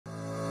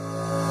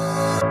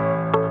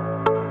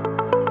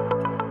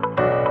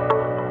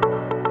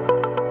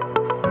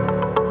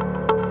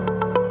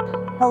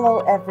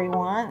Hello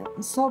everyone.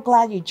 I'm so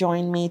glad you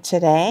joined me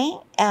today.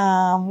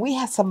 We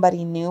have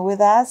somebody new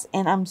with us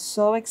and I'm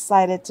so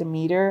excited to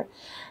meet her.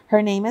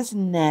 Her name is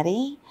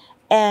Netty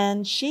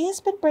and she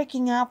has been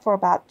breaking out for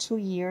about 2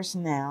 years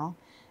now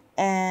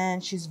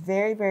and she's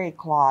very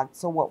clogged.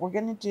 So what we're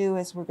going to do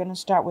is we're going to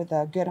start with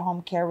a good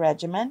home care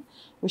regimen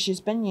which she's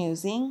been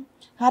using.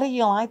 How do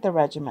you like the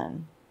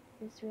regimen?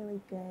 It's really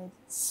good.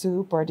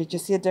 Super. Did you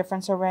see a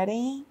difference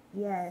already?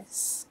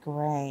 Yes.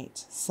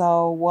 Great.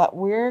 So what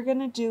we're going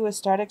to do is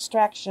start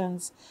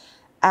extractions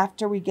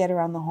after we get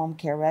her on the home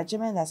care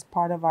regimen. That's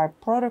part of our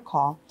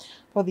protocol.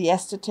 For the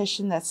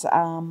esthetician that's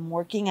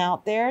working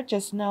out there,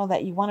 just know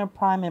that you want to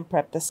prime and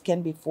prep the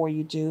skin before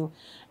you do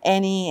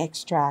any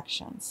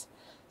extractions.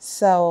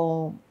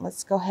 So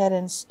let's go ahead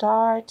and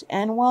start.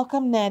 And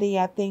welcome, Netty.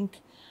 I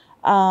think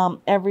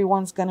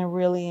everyone's going to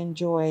really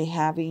enjoy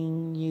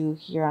having you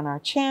here on our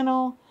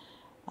channel.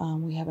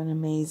 We have an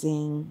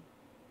amazing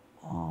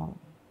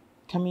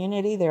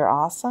community. They're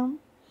awesome.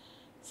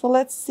 So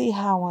let's see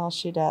how well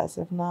she does.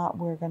 If not,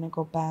 we're going to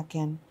go back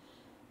and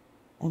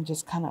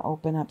just kind of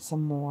open up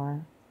some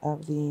more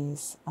of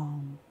these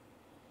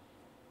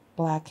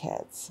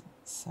blackheads.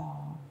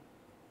 So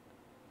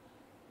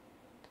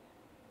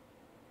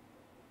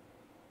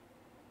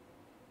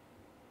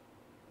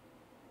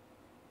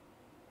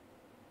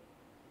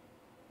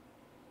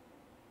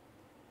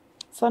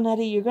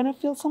Netty, you're going to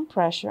feel some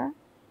pressure.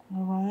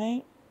 All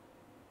right.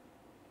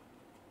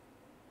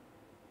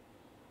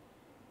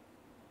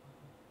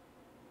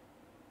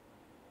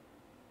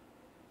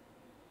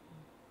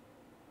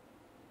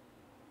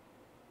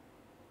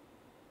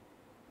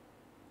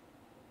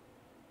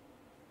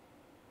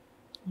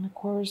 And of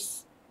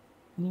course,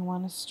 you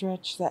want to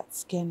stretch that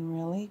skin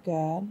really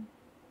good.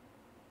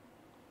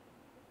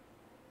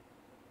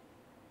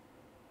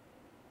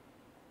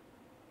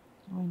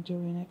 When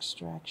doing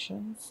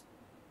extractions.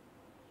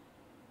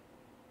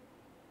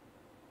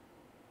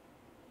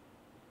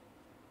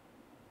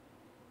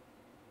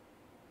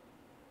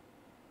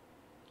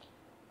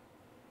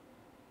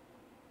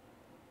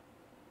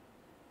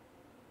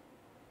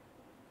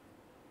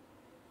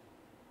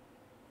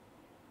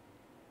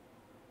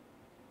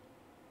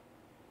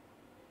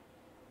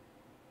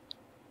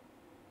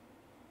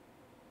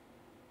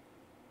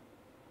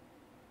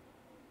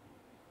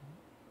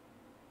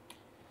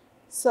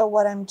 So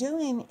what I'm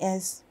doing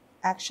is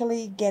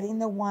actually getting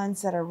the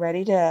ones that are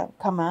ready to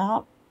come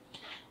out.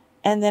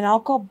 And then I'll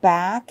go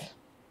back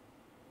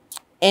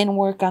and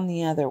work on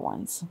the other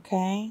ones,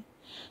 okay?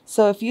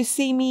 So if you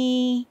see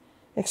me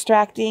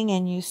extracting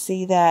and you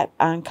see that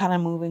I'm kind of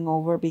moving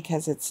over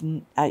because it's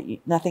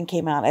nothing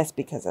came out, that's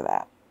because of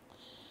that.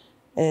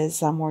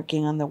 Is I'm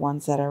working on the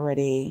ones that are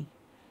ready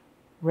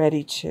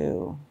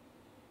to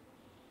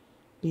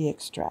be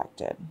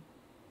extracted.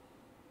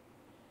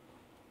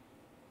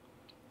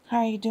 How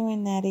are you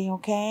doing, Netty?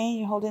 Okay?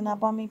 You holding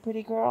up on me,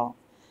 pretty girl?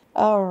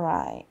 All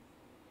right.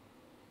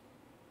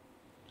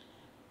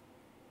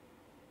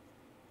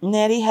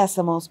 Netty has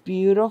the most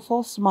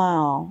beautiful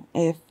smile.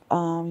 If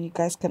you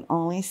guys can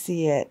only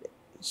see it.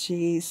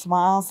 She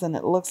smiles and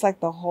it looks like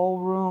the whole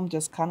room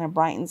just kind of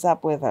brightens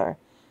up with her.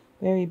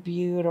 Very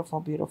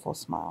beautiful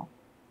smile.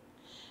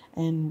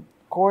 And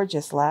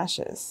gorgeous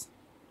lashes.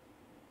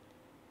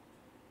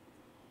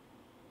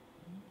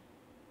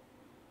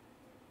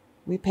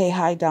 We pay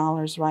high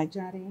dollars, right,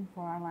 Jody,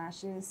 for our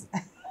lashes?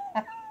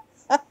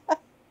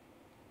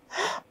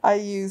 I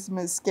use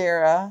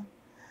mascara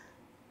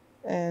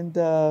and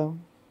I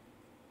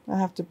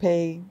have to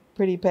pay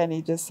pretty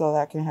penny just so that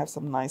I can have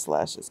some nice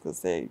lashes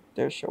because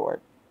they're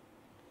short.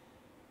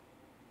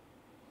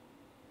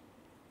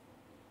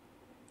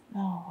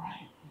 All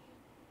right.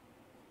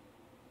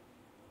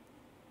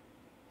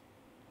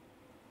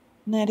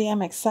 Netty,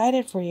 I'm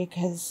excited for you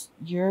because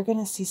you're going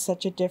to see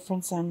such a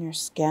difference on your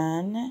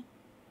skin.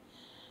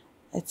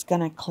 It's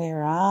going to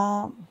clear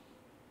up.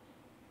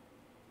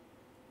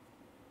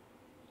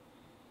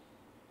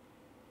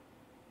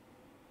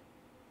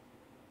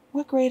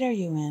 What grade are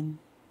you in?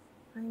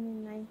 I'm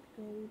in 9th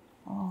grade.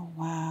 Oh,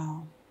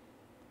 wow.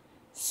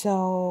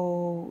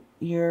 So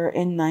you're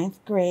in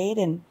 9th grade,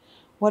 and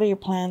what are your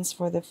plans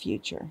for the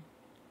future?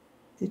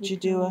 Did you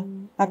do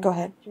a... go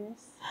ahead.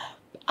 Actress.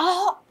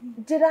 Oh,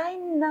 did I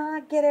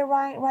not get it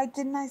right? Right,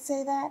 didn't I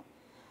say that?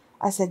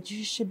 I said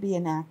you should be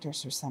an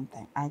actress or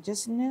something. I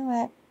just knew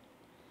it.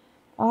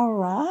 All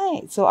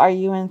right. So are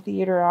you in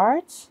theater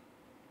arts?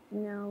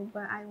 No,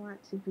 but I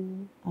want to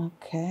be.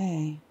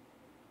 Okay.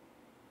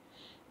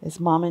 Is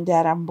mom and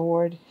dad on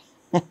board?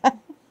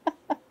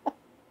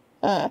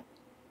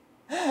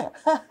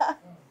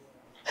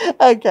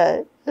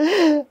 Okay.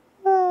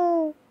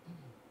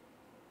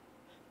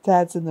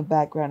 Dad's in the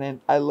background and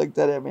I looked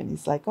at him and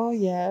he's like, oh,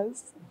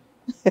 yes.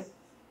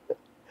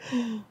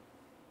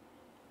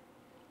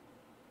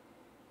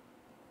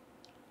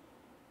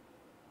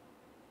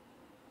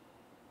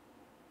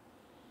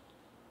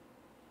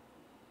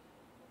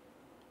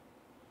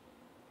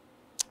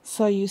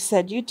 So you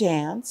said you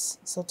dance.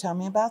 So tell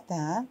me about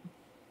that.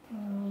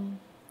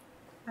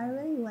 I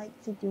really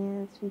like to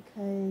dance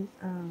because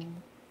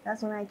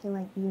That's when I can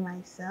like be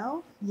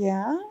myself.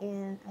 Yeah?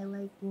 And I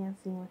like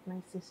dancing with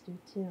my sister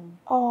too.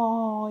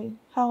 Oh,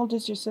 how old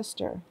is your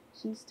sister?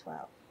 She's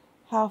 12.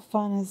 How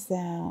fun is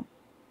that?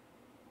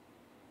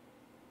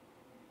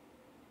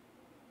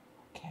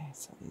 Okay,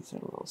 so these are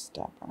a little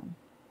stubborn.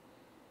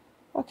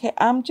 Okay,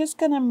 I'm just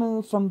gonna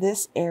move from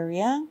this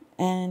area,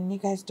 and you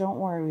guys don't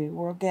worry,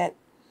 we'll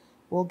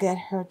get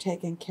her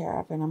taken care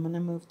of, and I'm gonna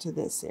move to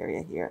this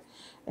area here.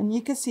 And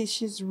you can see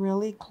she's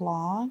really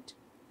clogged.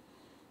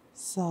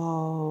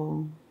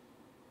 So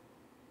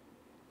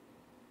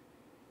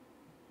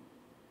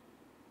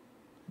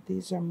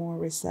these are more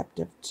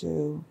receptive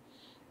to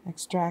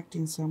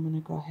extracting, so I'm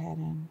gonna go ahead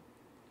and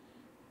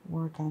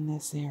work on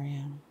this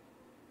area.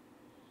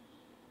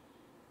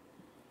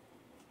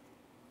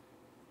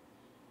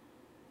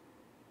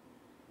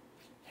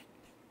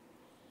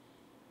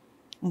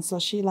 And so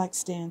she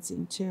likes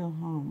dancing too,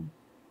 huh?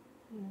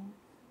 Yeah.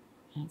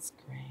 That's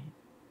great.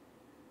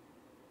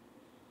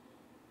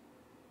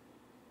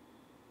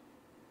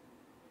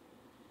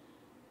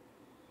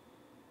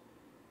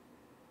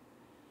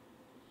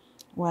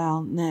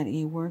 Well,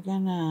 Nettie, we're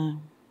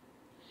gonna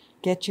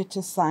get you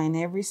to sign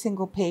every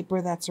single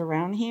paper that's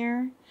around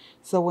here.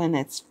 So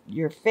when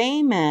you're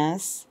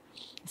famous,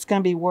 it's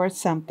gonna be worth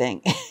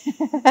something.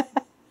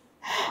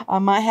 I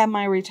might have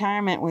my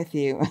retirement with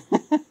you.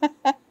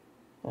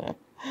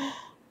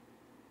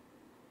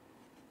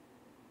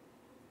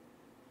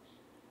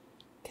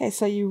 Okay,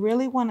 so you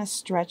really want to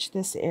stretch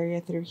this area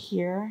through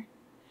here.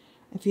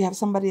 If you have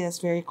somebody that's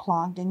very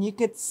clogged, and you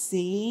could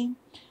see,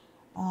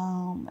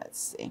 let's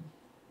see,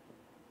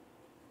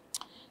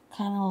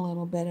 kind of a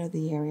little bit of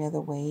the area, the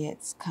way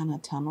it's kind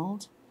of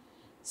tunneled.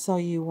 So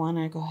you want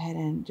to go ahead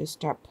and just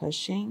start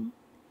pushing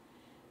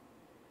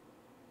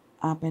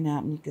up and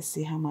out, and you can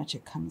see how much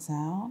it comes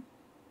out.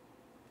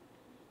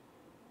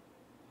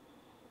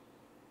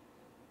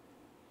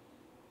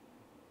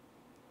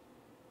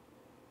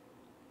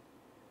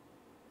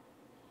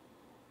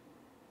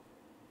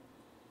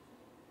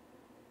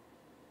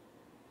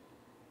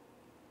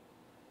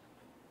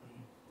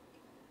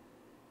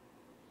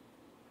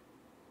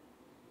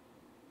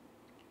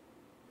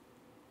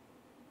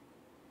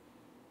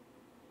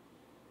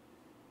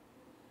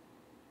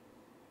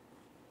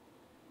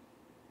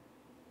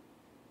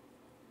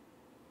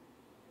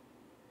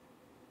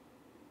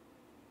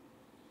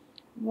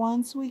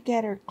 Once we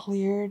get her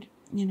cleared,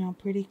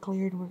 pretty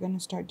cleared, we're going to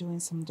start doing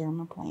some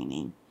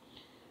dermaplaning.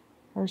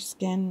 Her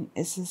skin,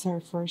 is this her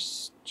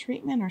first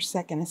treatment or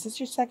second? Is this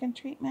your second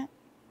treatment?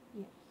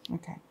 Yes.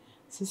 Okay.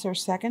 This is her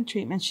second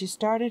treatment. She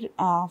started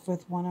off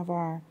with one of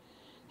our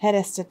head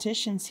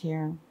estheticians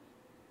here.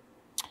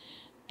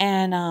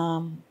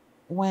 And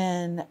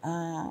when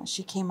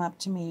she came up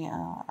to me,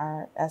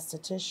 our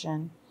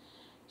esthetician,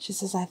 she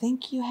says, I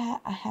think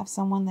I have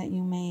someone that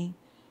you may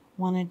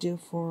want to do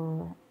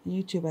for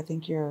YouTube. I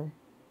think your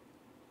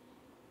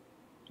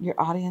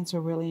audience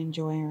will really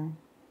enjoy her.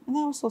 And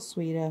that was so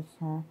sweet of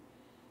her.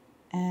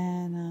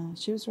 And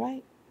she was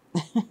right.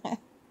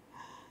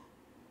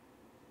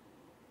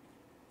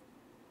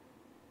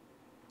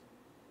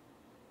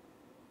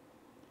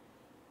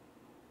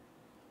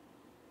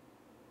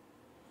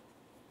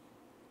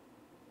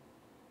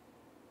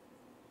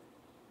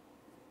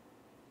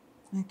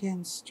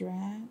 Again,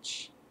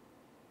 stretch.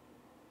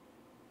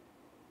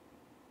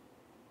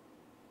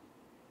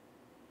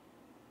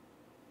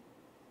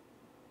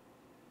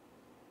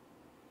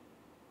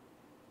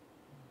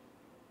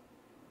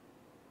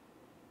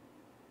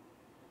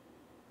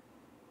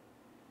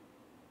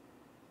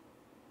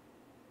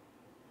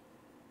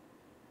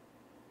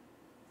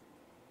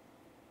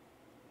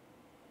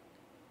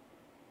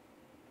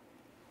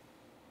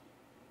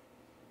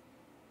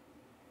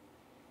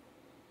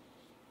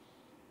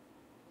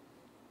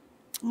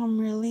 I'm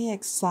really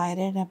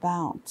excited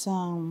about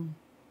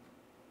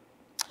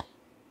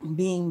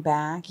being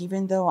back,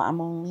 even though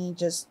I'm only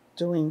just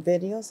doing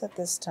videos at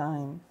this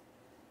time.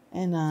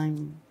 And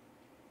I'm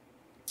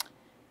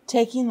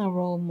taking the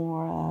role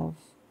more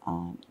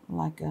of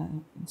like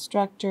an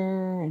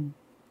instructor and,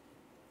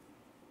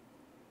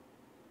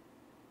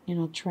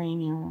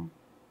 trainer.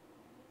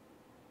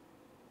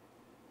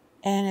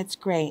 And it's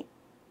great.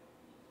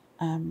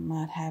 I'm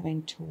not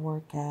having to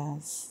work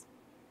as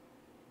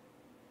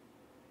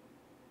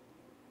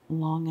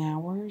long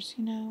hours,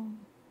 and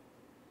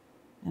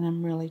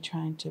I'm really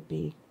trying to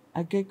be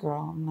a good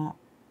girl. I'm not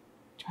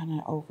trying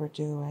to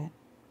overdo it.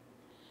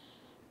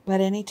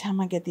 But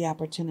anytime I get the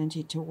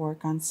opportunity to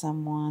work on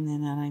someone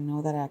and I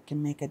know that I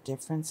can make a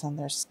difference on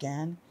their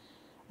skin,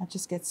 I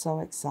just get so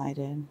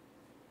excited.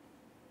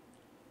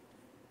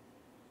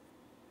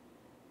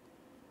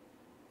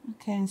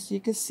 Okay, so you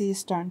can see it's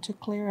starting to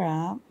clear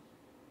up.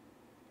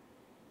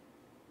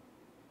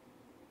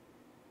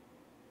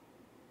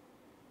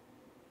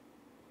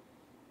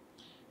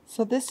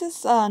 So this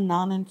is a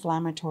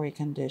non-inflammatory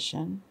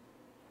condition.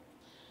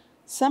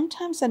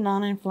 Sometimes a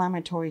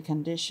non-inflammatory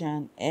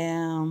condition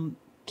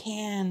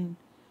can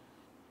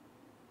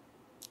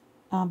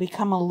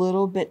become a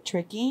little bit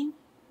tricky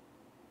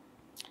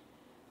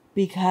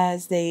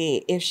because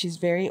if she's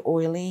very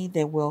oily,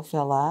 they will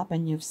fill up,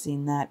 and you've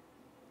seen that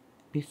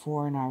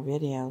before in our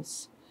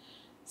videos.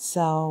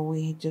 So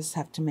we just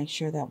have to make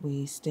sure that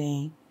we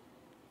stay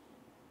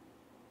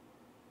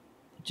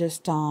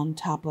just on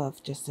top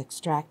of just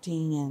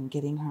extracting and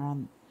getting her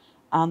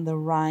on the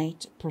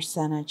right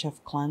percentage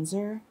of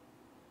cleanser,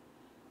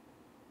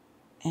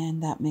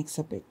 and that makes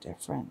a big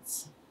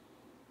difference.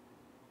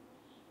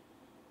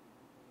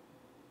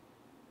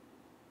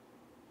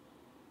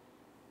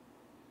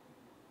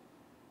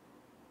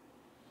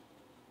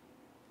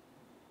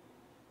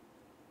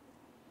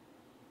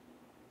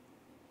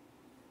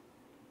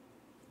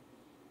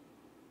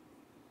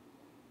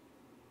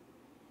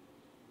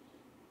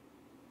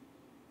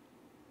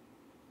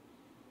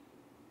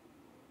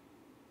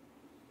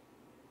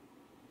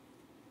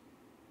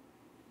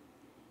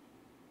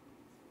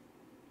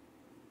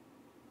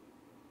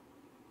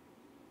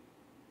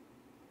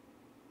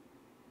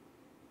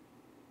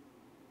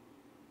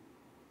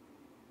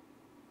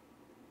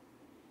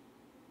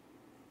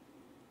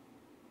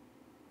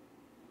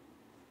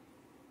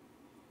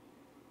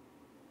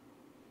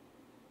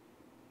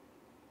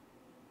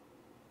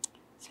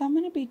 So I'm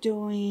going to be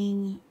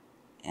doing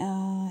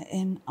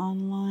an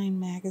online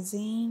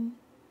magazine.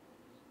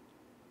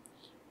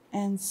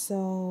 And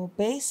so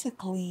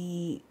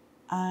basically,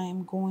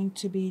 I'm going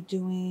to be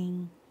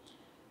doing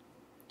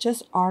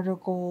just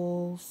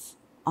articles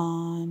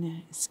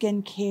on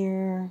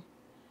skincare,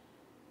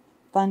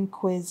 fun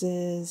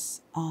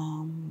quizzes.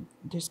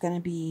 There's going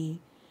to be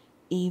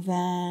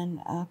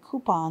even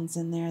coupons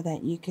in there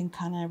that you can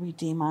kind of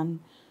redeem on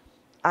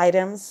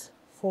items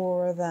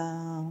for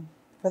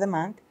the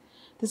month.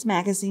 This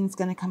magazine's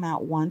going to come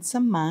out once a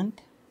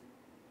month.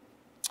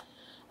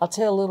 I'll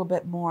tell you a little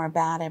bit more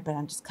about it, but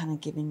I'm just kind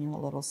of giving you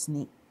a little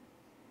sneak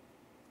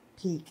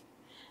peek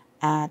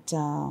at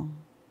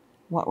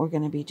what we're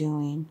going to be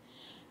doing.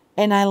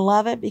 And I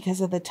love it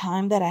because of the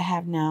time that I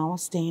have now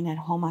staying at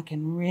home. I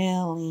can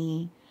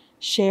really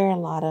share a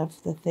lot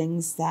of the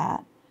things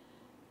that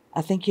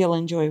I think you'll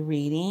enjoy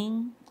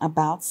reading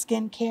about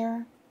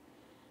skincare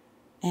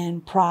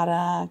and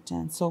product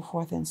and so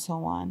forth and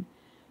so on.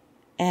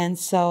 And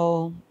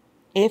so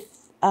if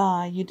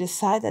you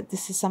decide that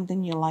this is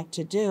something you like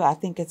to do, I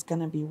think it's going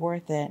to be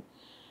worth it.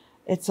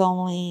 It's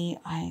only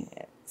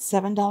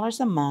 $7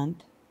 a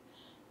month.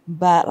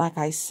 But like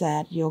I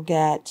said, you'll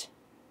get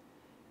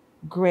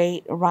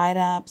great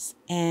write-ups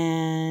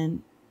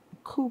and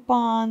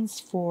coupons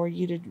for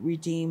you to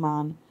redeem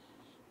on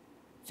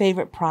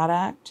favorite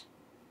product.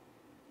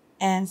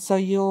 And so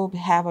you'll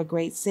have a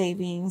great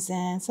savings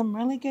and some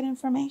really good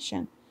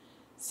information.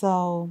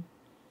 So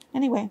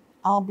anyway,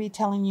 I'll be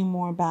telling you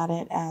more about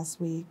it as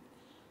we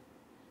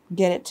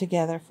get it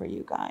together for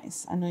you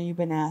guys. I know you've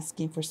been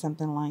asking for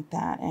something like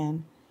that,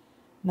 and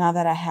now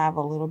that I have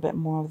a little bit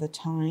more of the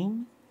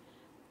time,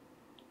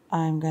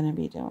 I'm going to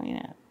be doing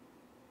it.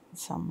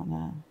 So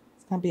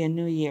it's going to be a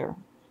new year.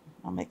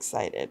 I'm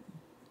excited.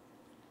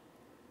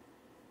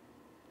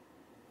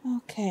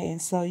 Okay,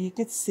 so you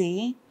could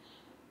see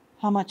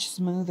how much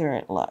smoother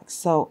it looks.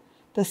 So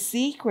the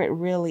secret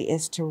really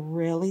is to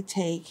really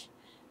take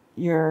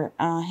your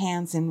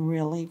hands and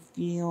really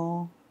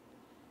feel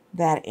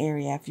that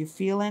area. If you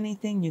feel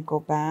anything, you go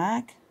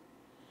back.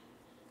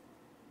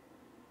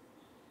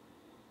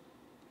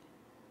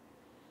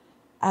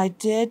 I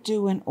did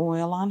do an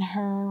oil on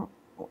her.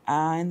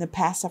 In the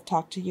past, I've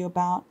talked to you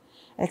about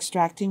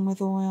extracting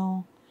with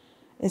oil.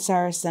 It's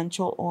our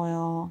essential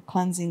oil,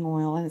 cleansing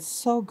oil, and it's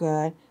so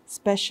good,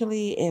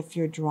 especially if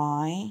you're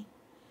dry.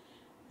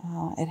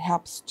 It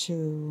helps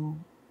to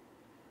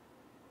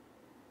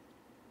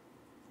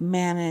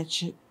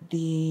manage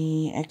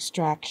the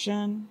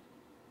extraction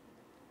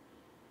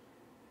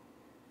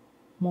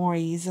more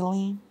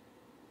easily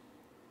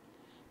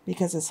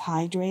because it's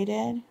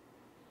hydrated.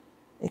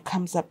 It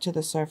comes up to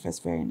the surface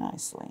very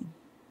nicely.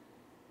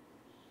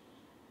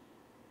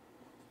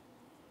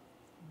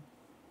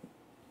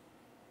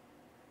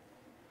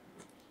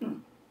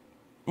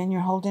 And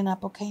you're holding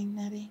up okay,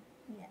 Netty?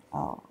 Yes.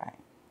 All right.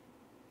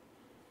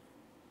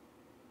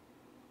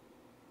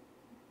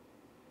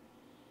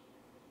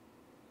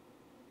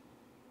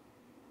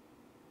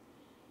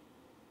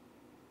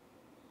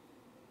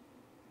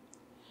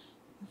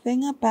 The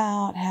thing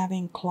about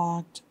having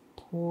clogged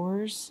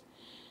pores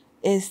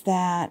is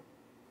that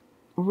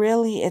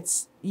really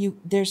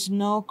there's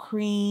no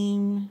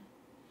cream,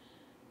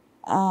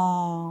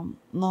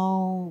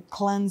 no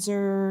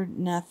cleanser,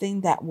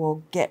 nothing that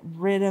will get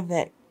rid of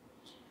it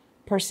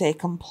per se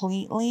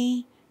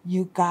completely.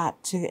 You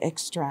got to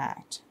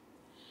extract.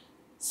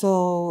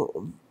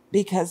 So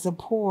because the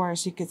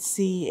pores, you could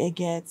see it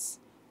gets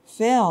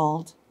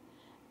filled,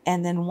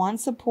 and then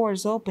once the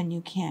pores open,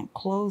 you can't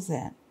close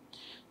it.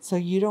 So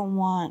you don't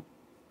want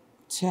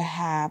to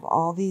have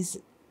all these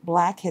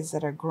blackheads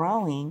that are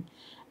growing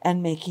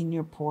and making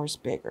your pores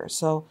bigger.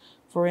 So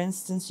for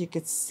instance, you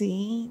could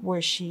see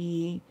where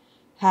she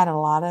had a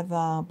lot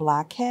of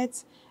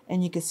blackheads,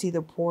 and you could see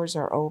the pores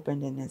are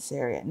opened in this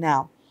area.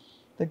 Now,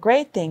 The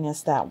great thing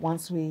is that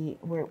once we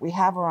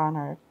have her on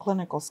our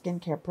clinical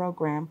skincare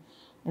program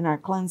in our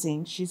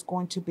cleansing, she's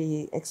going to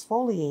be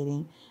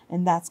exfoliating,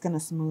 and that's going to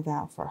smooth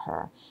out for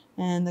her.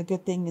 And the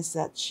good thing is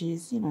that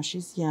she's,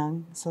 she's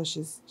young, so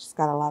she's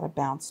got a lot of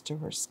bounce to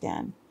her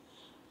skin.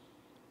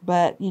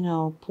 But,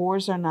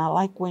 pores are not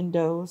like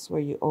windows where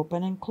you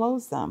open and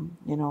close them.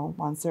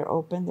 Once they're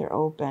open, they're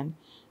open.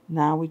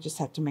 Now we just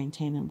have to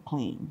maintain them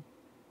clean.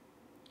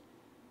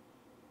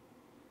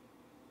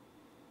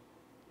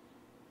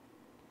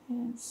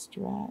 And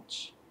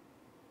stretch.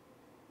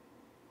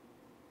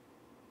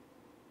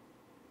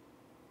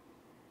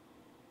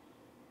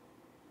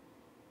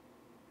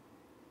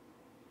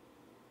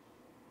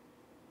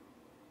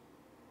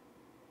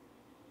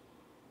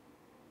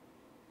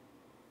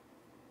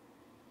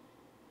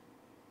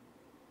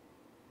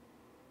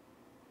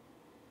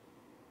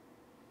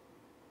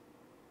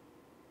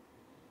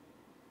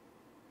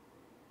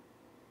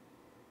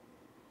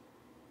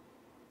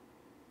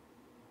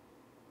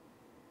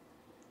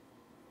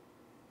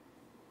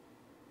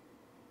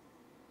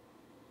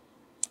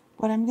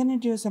 What I'm going to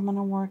do is I'm going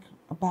to work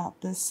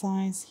about this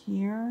size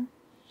here,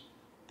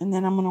 and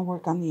then I'm going to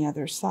work on the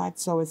other side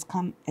so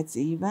it's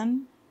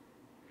even.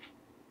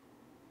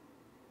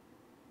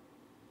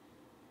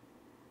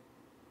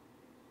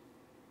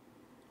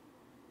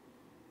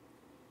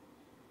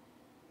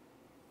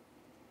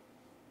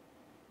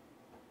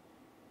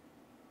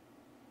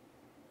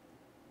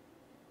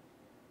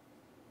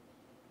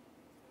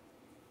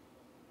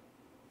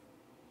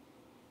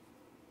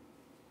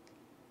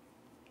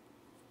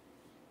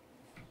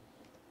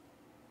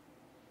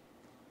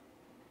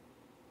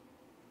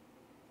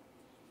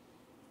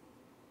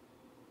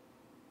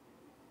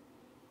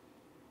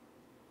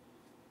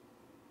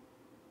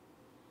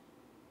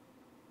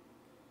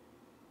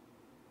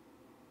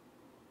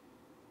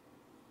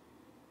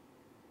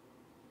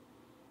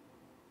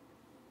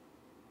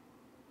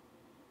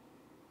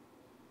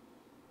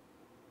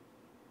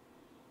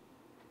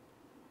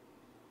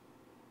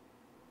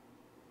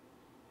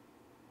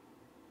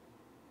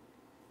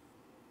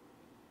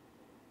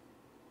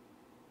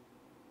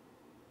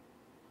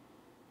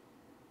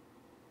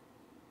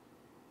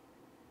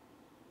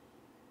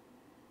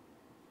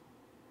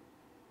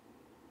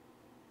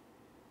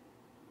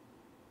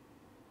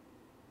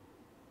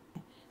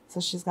 So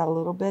she's got a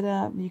little bit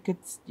of, you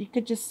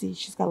could just see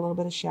she's got a little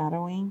bit of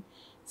shadowing.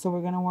 So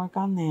we're going to work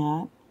on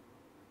that.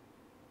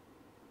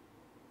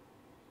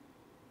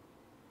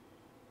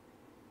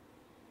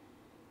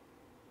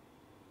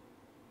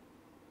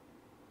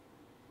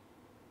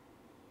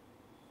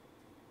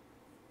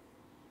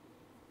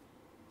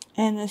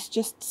 And it's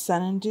just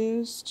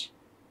sun-induced.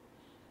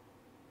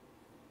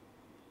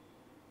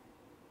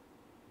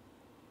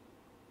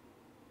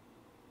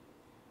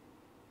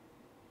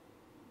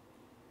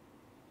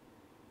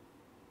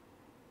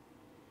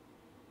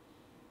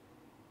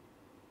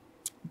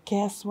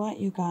 Guess what,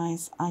 you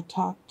guys? I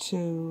talked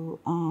to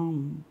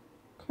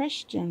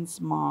Christian's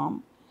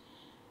mom,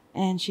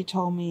 and she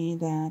told me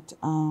that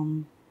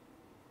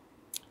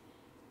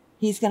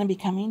he's going to be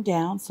coming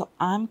down, so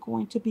I'm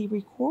going to be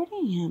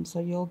recording him. So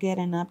you'll get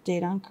an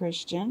update on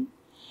Christian.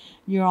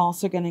 You're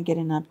also going to get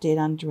an update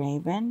on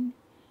Draven.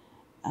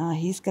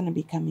 He's going to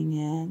be coming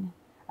in.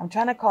 I'm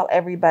trying to call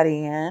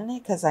everybody in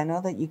because I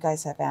know that you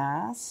guys have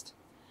asked.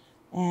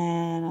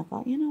 And I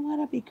thought, you know what,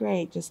 it'd be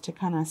great just to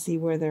kind of see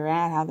where they're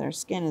at, how their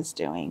skin is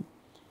doing.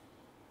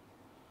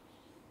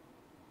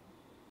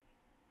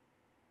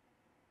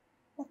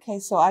 Okay,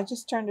 so I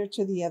just turned her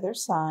to the other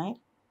side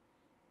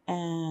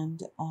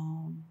and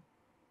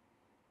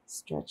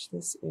stretch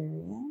this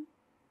area.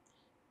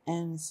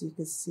 And as you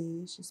can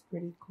see, she's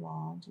pretty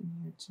clogged in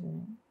here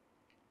too.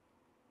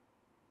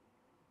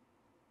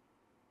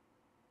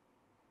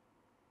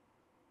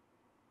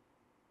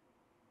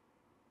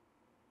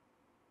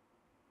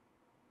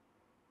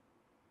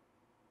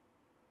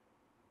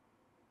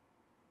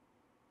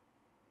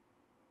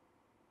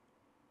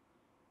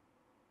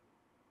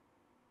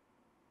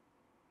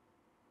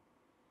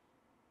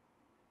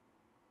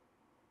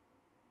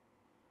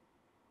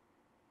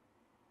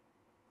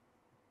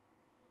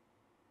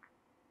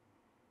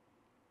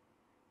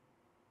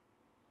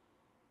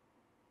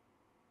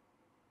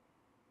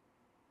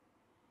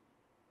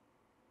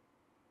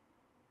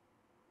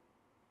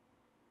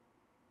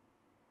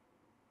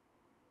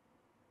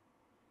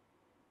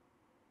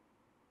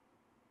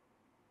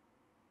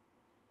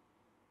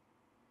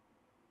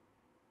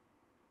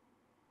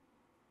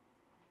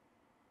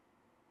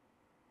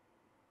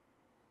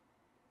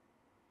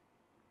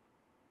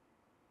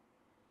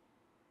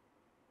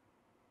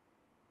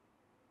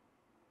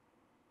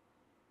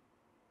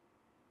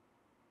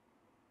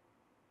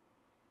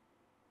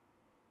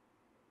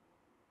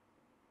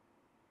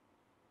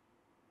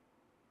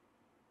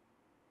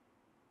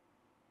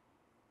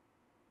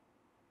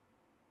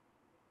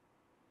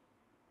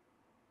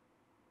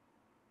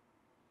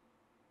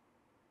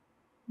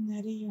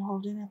 Netty, you're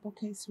holding up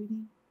okay,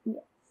 sweetie?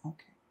 Yeah.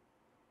 Okay.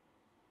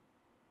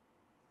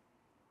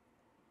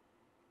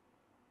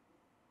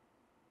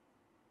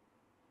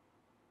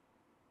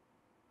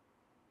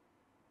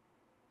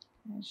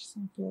 I just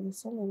want to feel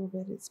this a little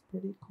bit. It's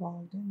pretty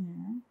clogged in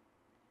there.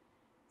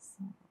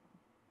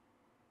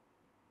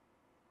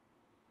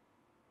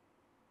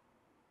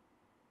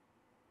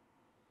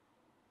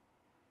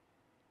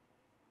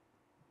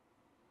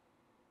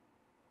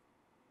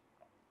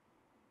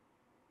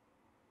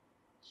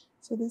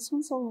 So this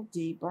one's a little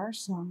deeper,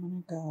 so I'm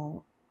going to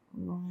go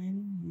right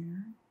in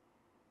here.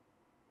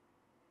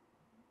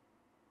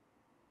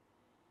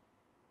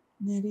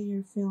 Netty,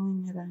 you're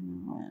feeling it, I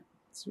know it,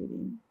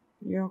 sweetie.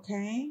 You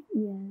okay?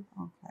 Yes.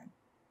 Okay.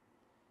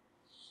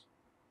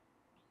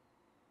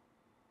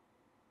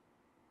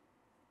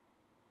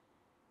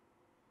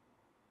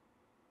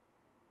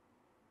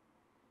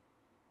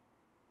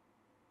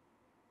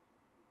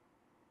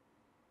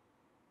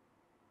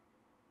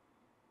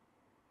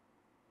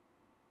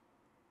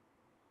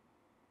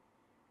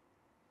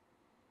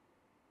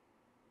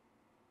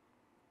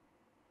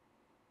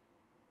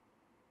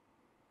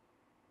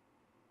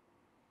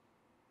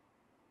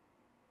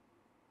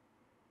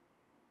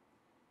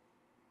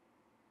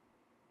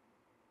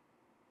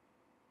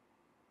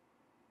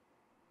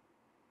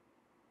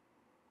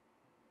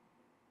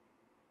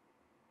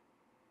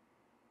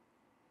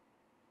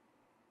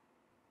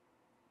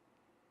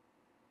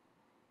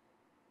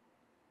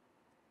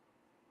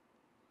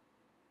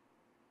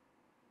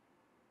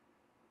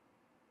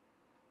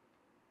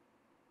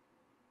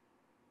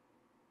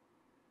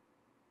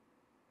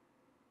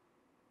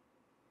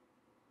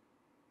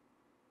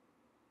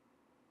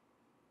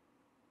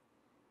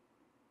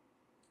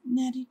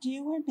 Netty, do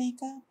you wear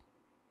makeup?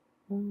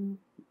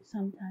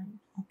 Sometimes.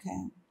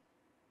 Okay.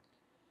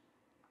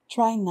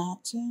 Try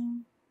not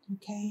to,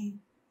 okay?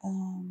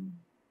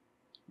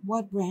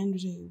 What brand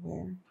do you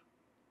wear?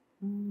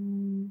 I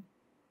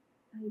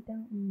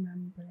don't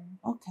remember.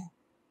 Okay.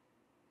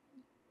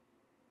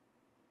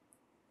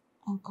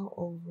 I'll go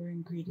over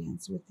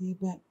ingredients with you,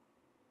 but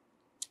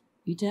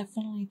you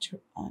definitely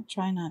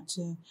try not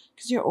to,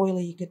 because you're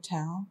oily, you could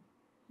tell,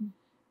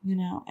 you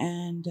know,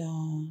 and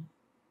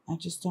I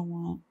just don't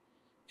want,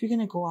 if you're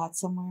going to go out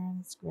somewhere,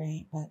 that's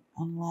great, but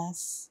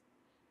unless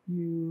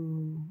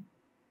you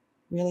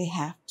really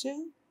have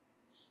to,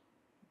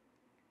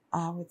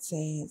 I would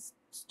say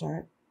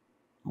start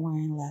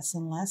wearing less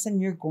and less,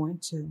 and you're going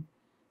to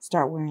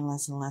start wearing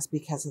less and less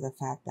because of the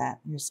fact that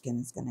your skin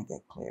is going to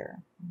get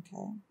clearer,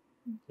 okay?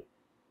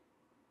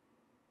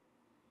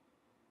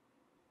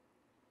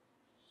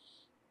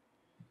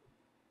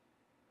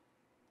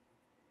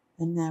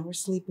 And never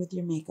sleep with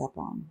your makeup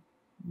on,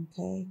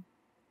 okay?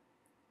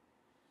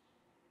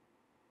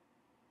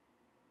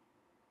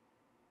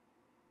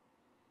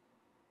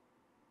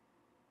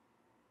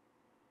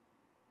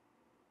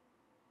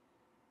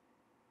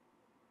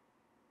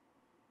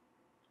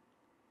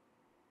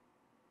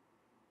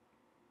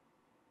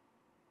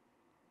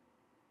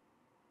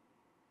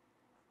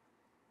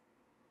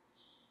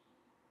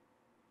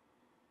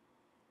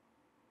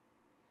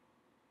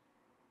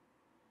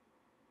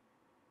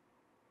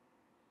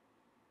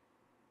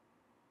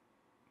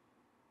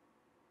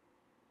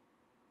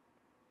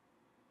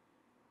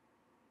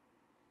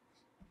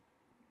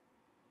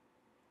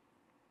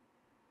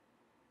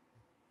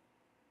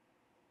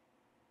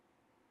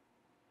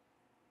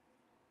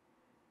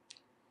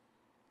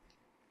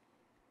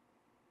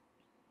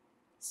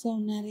 So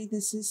Nettie,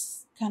 this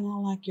is kind of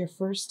like your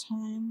first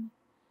time.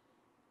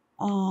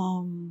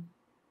 At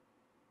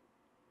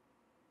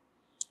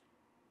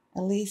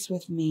least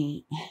with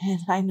me, and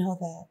I know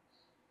that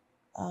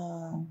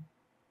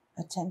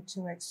I tend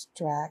to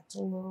extract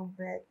a little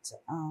bit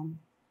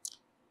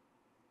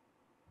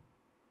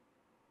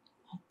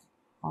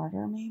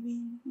harder, maybe,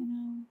 you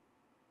know.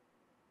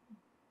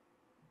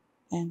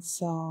 And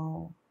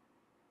so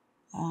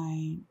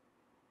I'm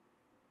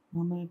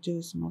going to do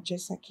as much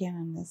as I can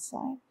on this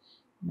side,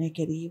 make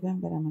it even,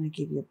 but I'm going to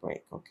give you a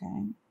break,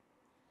 okay?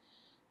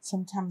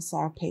 Sometimes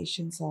our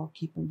patients, I'll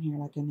keep them here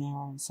like an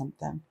hour and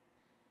something.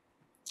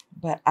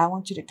 But I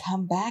want you to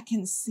come back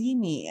and see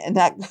me and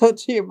not go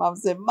to your mom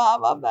and say,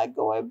 Mom, I'm not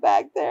going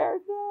back there.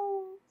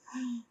 No.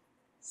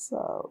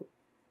 So,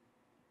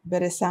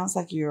 but it sounds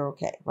like you're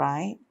okay,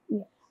 right?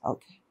 Yes.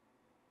 Okay.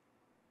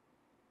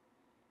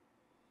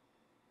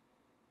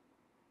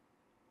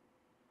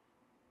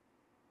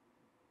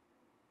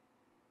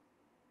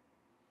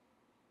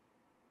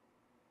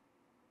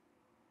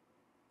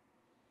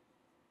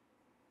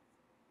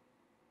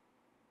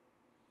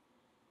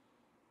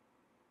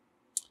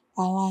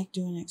 I like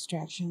doing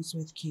extractions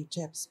with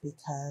Q-tips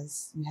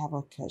because you have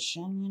a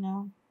cushion, you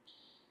know,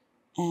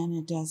 and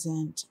it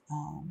doesn't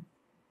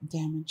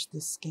damage the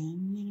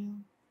skin, you know.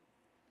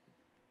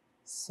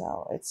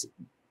 So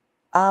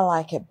I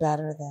like it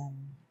better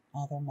than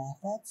other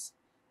methods.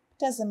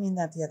 Doesn't mean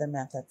that the other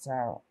methods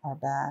are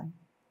bad.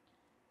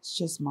 It's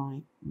just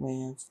my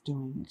way of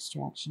doing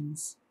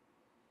extractions.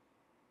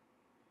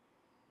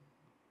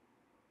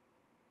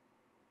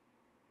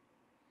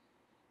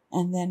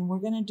 And then we're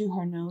going to do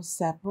her nose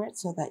separate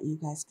so that you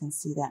guys can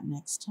see that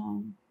next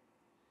time.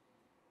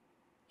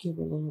 Give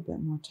her a little bit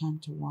more time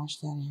to wash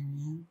that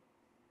area.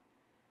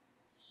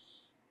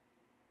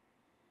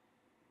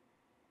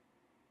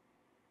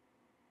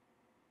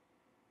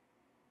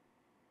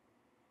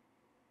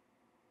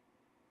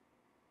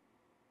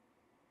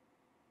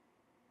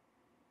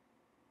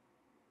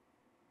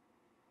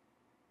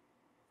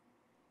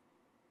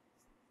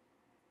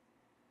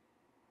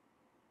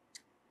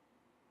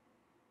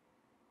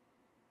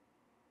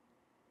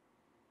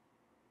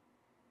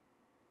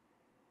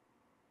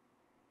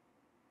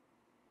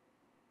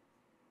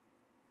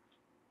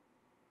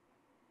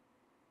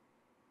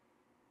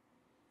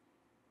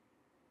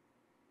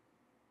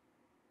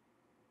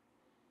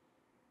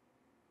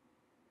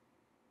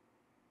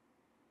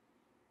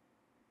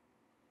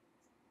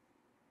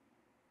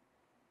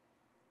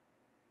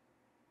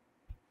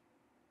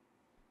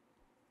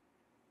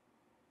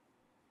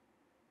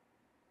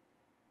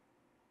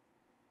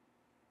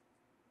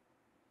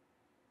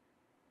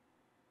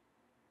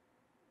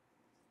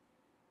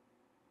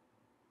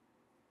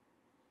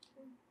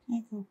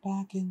 I go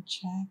back and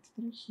check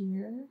through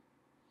here.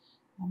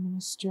 I'm going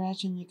to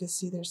stretch, and you can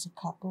see there's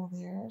a couple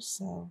there.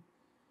 So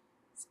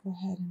let's go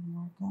ahead and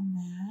work on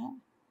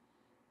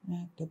that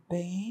at the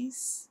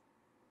base.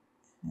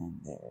 And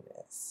there it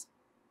is.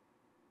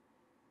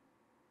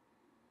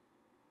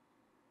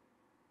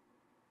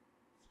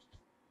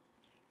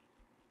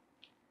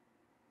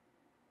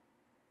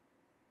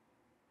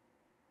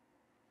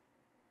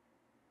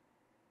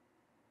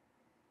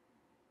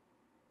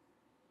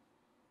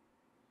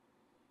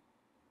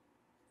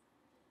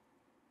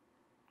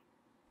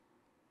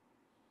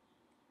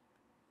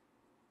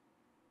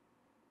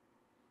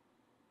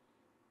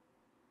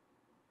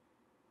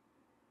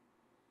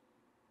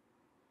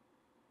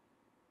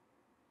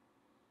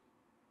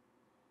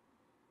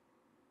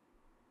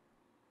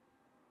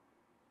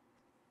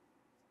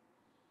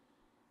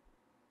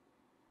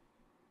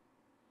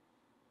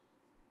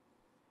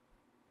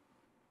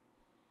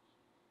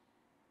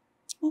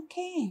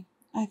 Okay,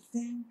 I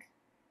think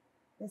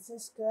this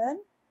is good.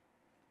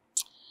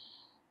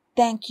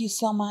 Thank you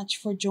so much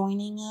for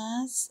joining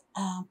us.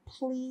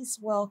 Please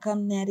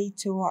welcome Netty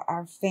to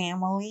our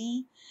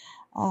family.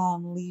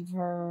 Leave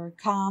her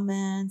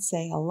comments,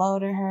 say hello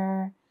to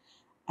her.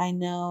 I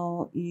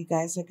know you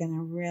guys are going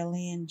to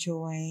really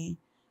enjoy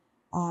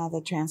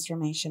the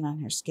transformation on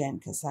her skin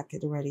because I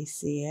could already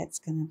see it. It's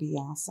going to be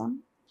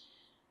awesome.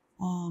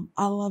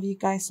 I love you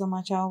guys so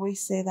much. I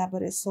always say that,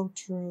 but it's so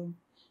true.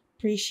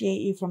 Appreciate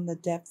you from the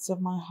depths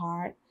of my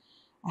heart.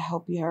 I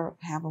hope you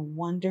have a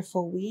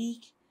wonderful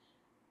week.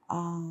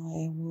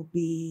 I will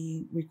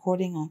be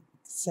recording, I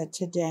said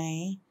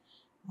today,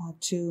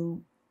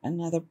 to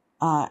another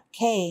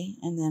K,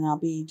 and then I'll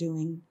be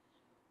doing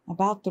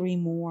about 3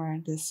 more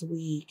this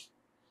week.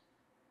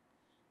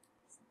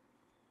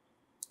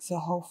 So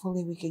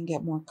hopefully we can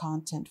get more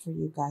content for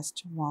you guys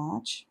to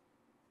watch.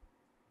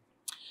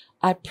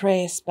 I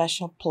pray a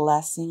special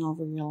blessing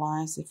over your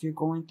lives. If you're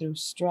going through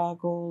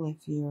struggle,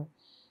 if you're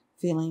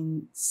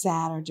feeling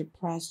sad or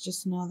depressed,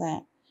 just know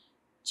that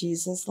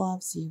Jesus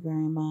loves you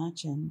very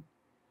much, and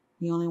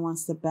He only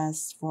wants the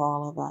best for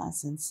all of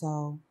us. And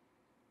so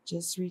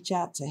just reach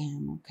out to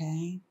Him,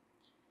 okay?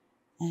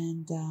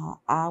 And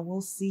I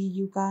will see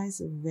you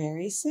guys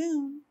very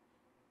soon.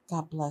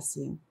 God bless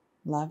you.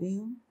 Love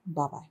you.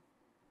 Bye-bye.